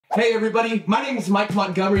Hey everybody, my name is Mike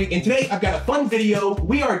Montgomery, and today I've got a fun video.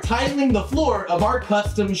 We are tiling the floor of our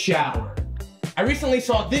custom shower. I recently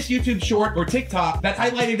saw this YouTube short or TikTok that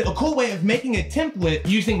highlighted a cool way of making a template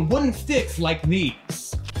using wooden sticks like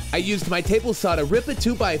these. I used my table saw to rip a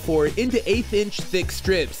 2x4 into 1/8 inch thick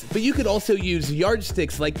strips, but you could also use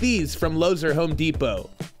yardsticks like these from Lowe's or Home Depot.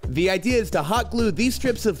 The idea is to hot glue these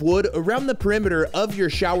strips of wood around the perimeter of your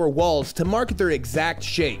shower walls to mark their exact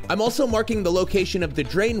shape. I'm also marking the location of the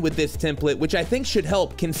drain with this template, which I think should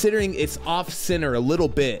help considering it's off center a little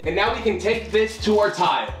bit. And now we can take this to our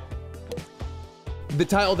tile. The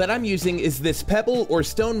tile that I'm using is this pebble or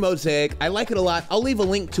stone mosaic. I like it a lot. I'll leave a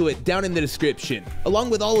link to it down in the description, along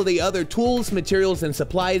with all of the other tools, materials, and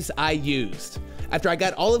supplies I used. After I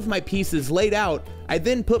got all of my pieces laid out, I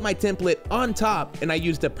then put my template on top and I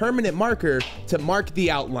used a permanent marker to mark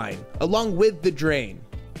the outline, along with the drain.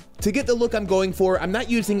 To get the look I'm going for, I'm not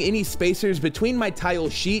using any spacers between my tile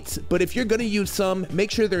sheets, but if you're gonna use some,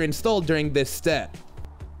 make sure they're installed during this step.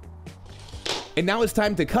 And now it's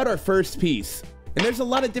time to cut our first piece. And there's a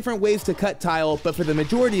lot of different ways to cut tile, but for the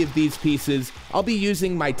majority of these pieces, I'll be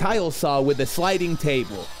using my tile saw with a sliding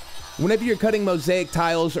table. Whenever you're cutting mosaic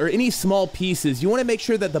tiles or any small pieces, you want to make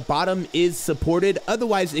sure that the bottom is supported,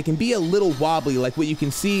 otherwise it can be a little wobbly like what you can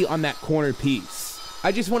see on that corner piece.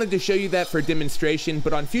 I just wanted to show you that for demonstration,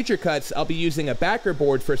 but on future cuts, I'll be using a backer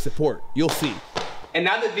board for support. You'll see. And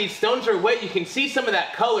now that these stones are wet, you can see some of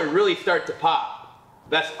that color really start to pop.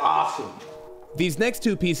 That's awesome. These next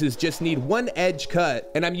two pieces just need one edge cut,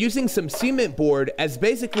 and I'm using some cement board as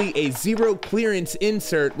basically a zero clearance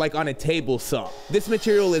insert like on a table saw. This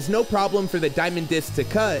material is no problem for the diamond disc to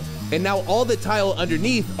cut, and now all the tile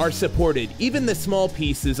underneath are supported, even the small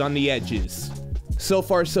pieces on the edges. So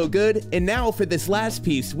far so good, and now for this last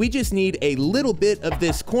piece, we just need a little bit of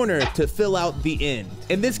this corner to fill out the end.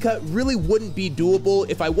 And this cut really wouldn't be doable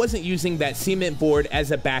if I wasn't using that cement board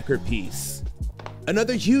as a backer piece.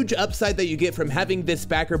 Another huge upside that you get from having this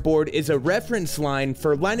backer board is a reference line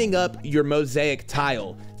for lining up your mosaic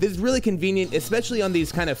tile. This is really convenient, especially on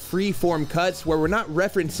these kind of free form cuts where we're not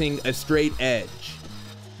referencing a straight edge.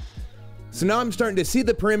 So now I'm starting to see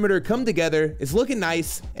the perimeter come together, it's looking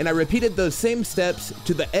nice, and I repeated those same steps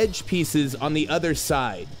to the edge pieces on the other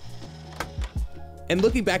side. And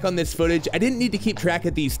looking back on this footage, I didn't need to keep track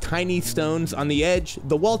of these tiny stones on the edge.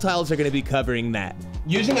 The wall tiles are going to be covering that.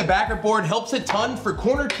 Using a backer board helps a ton for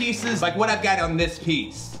corner pieces like what I've got on this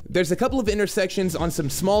piece. There's a couple of intersections on some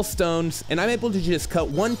small stones, and I'm able to just cut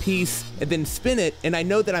one piece and then spin it, and I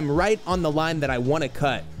know that I'm right on the line that I want to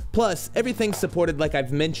cut. Plus, everything's supported like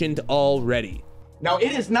I've mentioned already. Now,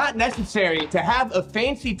 it is not necessary to have a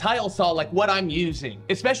fancy tile saw like what I'm using.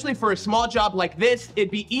 Especially for a small job like this,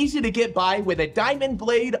 it'd be easy to get by with a diamond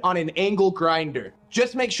blade on an angle grinder.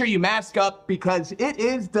 Just make sure you mask up because it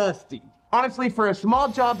is dusty. Honestly, for a small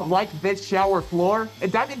job like this shower floor, a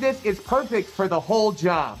diamond disc is perfect for the whole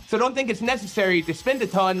job. So don't think it's necessary to spend a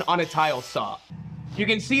ton on a tile saw. You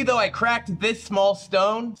can see though I cracked this small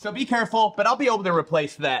stone, so be careful, but I'll be able to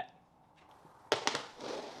replace that.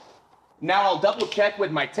 Now I'll double check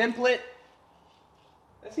with my template.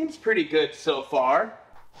 That seems pretty good so far.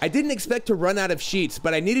 I didn't expect to run out of sheets,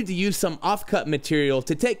 but I needed to use some offcut material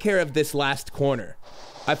to take care of this last corner.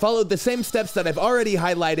 I followed the same steps that I've already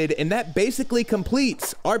highlighted, and that basically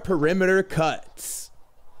completes our perimeter cuts.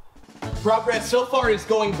 Progress so far is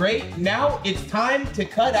going great. Now it's time to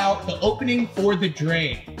cut out the opening for the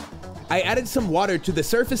drain. I added some water to the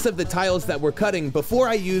surface of the tiles that we're cutting before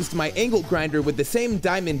I used my angle grinder with the same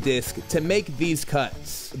diamond disc to make these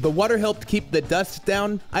cuts. The water helped keep the dust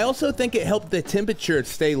down. I also think it helped the temperature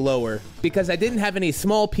stay lower because I didn't have any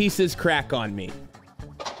small pieces crack on me.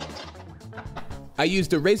 I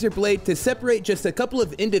used a razor blade to separate just a couple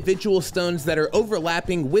of individual stones that are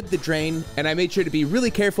overlapping with the drain, and I made sure to be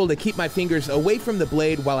really careful to keep my fingers away from the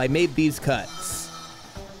blade while I made these cuts.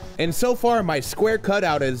 And so far, my square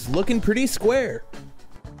cutout is looking pretty square.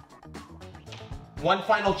 One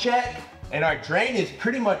final check, and our drain is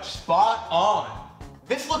pretty much spot on.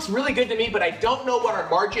 This looks really good to me, but I don't know what our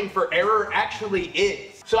margin for error actually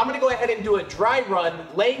is. So I'm gonna go ahead and do a dry run,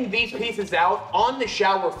 laying these pieces out on the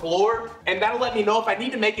shower floor, and that'll let me know if I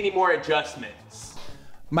need to make any more adjustments.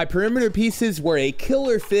 My perimeter pieces were a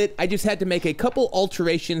killer fit. I just had to make a couple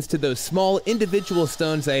alterations to those small individual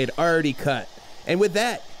stones I had already cut. And with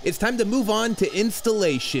that, it's time to move on to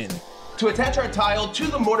installation. To attach our tile to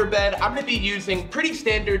the mortar bed, I'm gonna be using pretty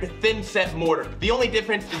standard thin set mortar. The only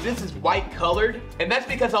difference is this is white colored, and that's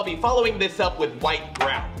because I'll be following this up with white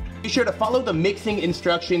ground. Be sure to follow the mixing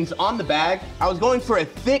instructions on the bag. I was going for a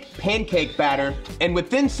thick pancake batter, and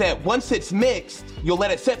with thinset, once it's mixed, you'll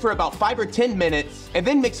let it sit for about 5 or 10 minutes, and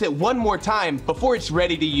then mix it one more time before it's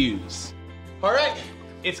ready to use. All right,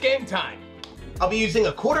 it's game time. I'll be using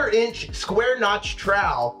a 1/4 inch square notch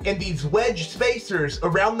trowel and these wedge spacers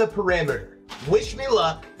around the perimeter. Wish me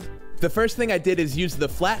luck. The first thing I did is use the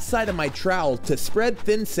flat side of my trowel to spread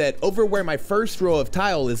thinset over where my first row of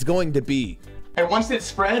tile is going to be. And once it's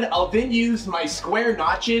spread, I'll then use my square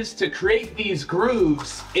notches to create these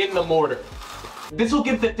grooves in the mortar. This will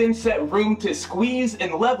give the thinset room to squeeze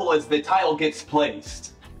and level as the tile gets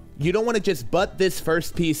placed. You don't want to just butt this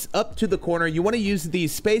first piece up to the corner. You want to use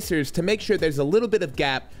these spacers to make sure there's a little bit of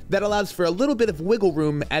gap that allows for a little bit of wiggle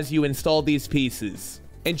room as you install these pieces.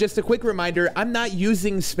 And just a quick reminder, I'm not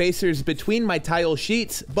using spacers between my tile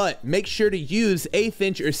sheets, but make sure to use 1/8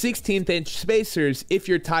 inch or 16th inch spacers if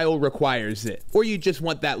your tile requires it, or you just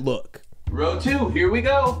want that look. Row 2, here we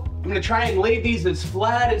go. I'm gonna try and lay these as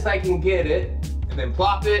flat as I can get it, and then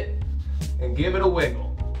plop it and give it a wiggle.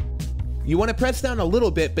 You want to press down a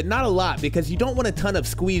little bit, but not a lot, because you don't want a ton of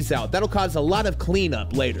squeeze out. That'll cause a lot of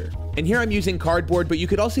cleanup later. And here I'm using cardboard, but you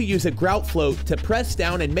could also use a grout float to press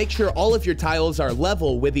down and make sure all of your tiles are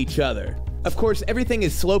level with each other. Of course, everything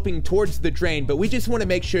is sloping towards the drain, but we just want to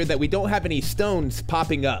make sure that we don't have any stones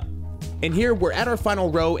popping up. And here we're at our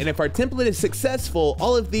final row, and if our template is successful,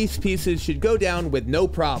 all of these pieces should go down with no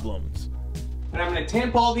problems. And I'm gonna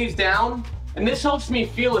tamp all these down, and this helps me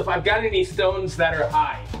feel if I've got any stones that are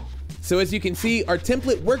high. So as you can see, our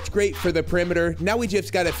template worked great for the perimeter. Now we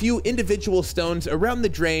just got a few individual stones around the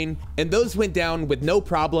drain, and those went down with no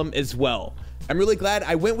problem as well. I'm really glad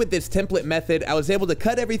I went with this template method. I was able to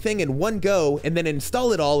cut everything in one go and then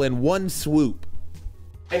install it all in one swoop.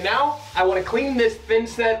 And now I want to clean this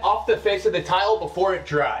thinset off the face of the tile before it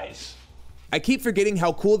dries. I keep forgetting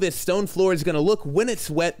how cool this stone floor is going to look when it's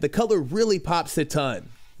wet. The color really pops a ton.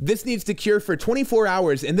 This needs to cure for 24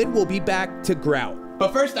 hours and then we'll be back to grout.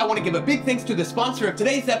 But first, I want to give a big thanks to the sponsor of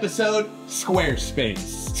today's episode,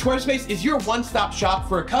 Squarespace. Squarespace is your one-stop shop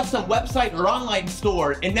for a custom website or online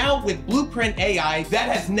store, and now with Blueprint AI, that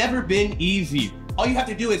has never been easier. All you have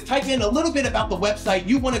to do is type in a little bit about the website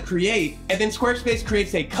you want to create, and then Squarespace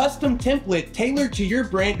creates a custom template tailored to your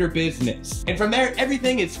brand or business. And from there,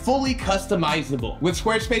 everything is fully customizable. With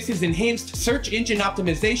Squarespace's enhanced search engine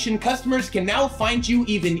optimization, customers can now find you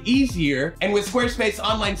even easier. And with Squarespace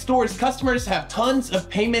online stores, customers have tons of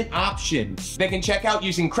payment options. They can check out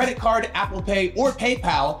using credit card, Apple Pay, or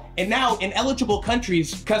PayPal. And now, in eligible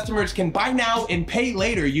countries, customers can buy now and pay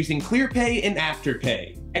later using ClearPay and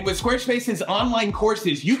Afterpay. And with Squarespace's online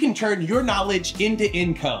courses, you can turn your knowledge into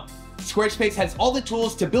income. Squarespace has all the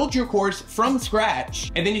tools to build your course from scratch,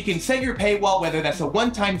 and then you can set your paywall, whether that's a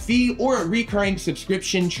one-time fee or a recurring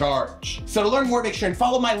subscription charge. So to learn more, make sure and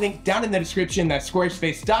follow my link down in the description. That's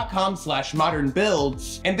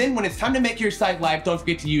squarespace.com/modernbuilds. And then when it's time to make your site live, don't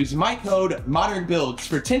forget to use my code ModernBuilds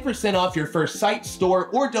for 10% off your first site, store,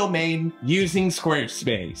 or domain using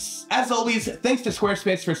Squarespace. As always, thanks to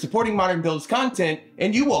Squarespace for supporting Modern Builds content,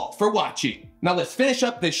 and you all for watching. Now let's finish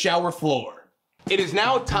up this shower floor. It is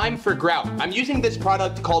now time for grout. I'm using this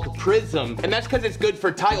product called Prism, and that's because it's good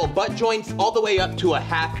for tile butt joints all the way up to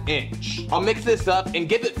 1/2 inch. I'll mix this up and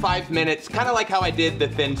give it 5 minutes, kind of like how I did the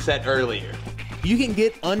thinset earlier. You can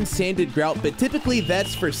get unsanded grout, but typically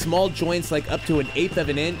that's for small joints like up to 1/8 of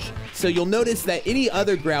an inch. So you'll notice that any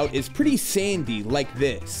other grout is pretty sandy like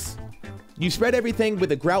this. You spread everything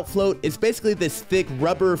with a grout float. It's basically this thick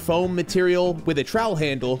rubber foam material with a trowel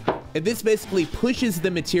handle, and this basically pushes the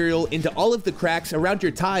material into all of the cracks around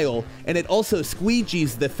your tile, and it also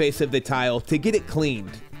squeegees the face of the tile to get it cleaned.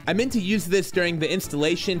 I meant to use this during the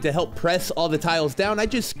installation to help press all the tiles down. I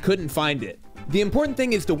just couldn't find it. The important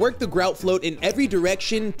thing is to work the grout float in every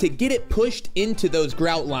direction to get it pushed into those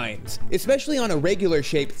grout lines, especially on irregular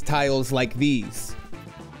shaped tiles like these.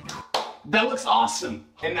 That looks awesome.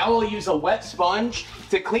 And now I'll use a wet sponge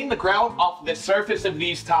to clean the grout off the surface of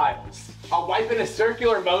these tiles. I'll wipe in a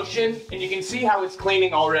circular motion, and you can see how it's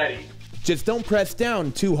cleaning already. Just don't press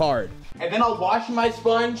down too hard. And then I'll wash my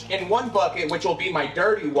sponge in one bucket, which will be my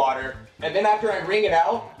dirty water. And then after I wring it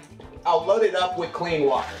out, I'll load it up with clean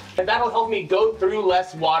water. And that'll help me go through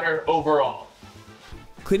less water overall.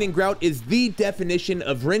 Cleaning grout is the definition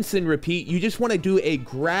of rinse and repeat. You just want to do a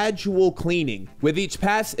gradual cleaning. With each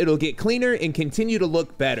pass, it'll get cleaner and continue to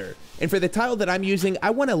look better. And for the tile that I'm using,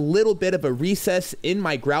 I want a little bit of a recess in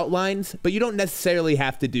my grout lines, but you don't necessarily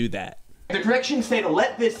have to do that. The directions say to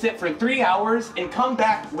let this sit for 3 hours and come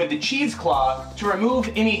back with the cheesecloth to remove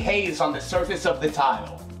any haze on the surface of the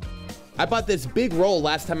tile. I bought this big roll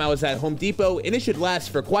last time I was at Home Depot, and it should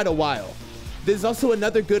last for quite a while. This is also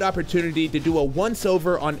another good opportunity to do a once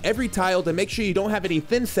over on every tile to make sure you don't have any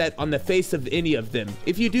thin set on the face of any of them.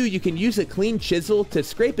 If you do, you can use a clean chisel to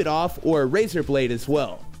scrape it off, or a razor blade as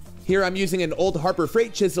well. Here I'm using an old Harbor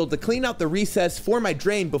Freight chisel to clean out the recess for my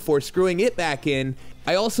drain before screwing it back in.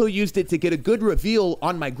 I also used it to get a good reveal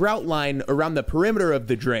on my grout line around the perimeter of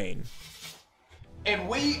the drain. And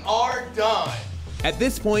we are done. At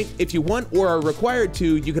this point, if you want or are required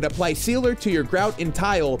to, you can apply sealer to your grout and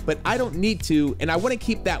tile, but I don't need to, and I want to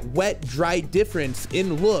keep that wet-dry difference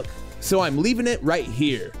in look, so I'm leaving it right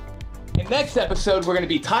here. In next episode, we're going to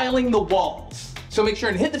be tiling the walls. So make sure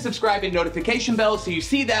and hit the subscribe and notification bell so you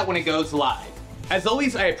see that when it goes live. As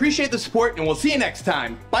always, I appreciate the support, and we'll see you next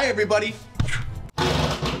time. Bye, everybody.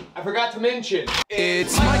 I forgot to mention,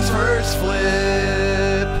 It's Mike's first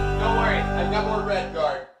flip. Don't worry, I've got more red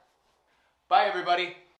guard. Bye, everybody.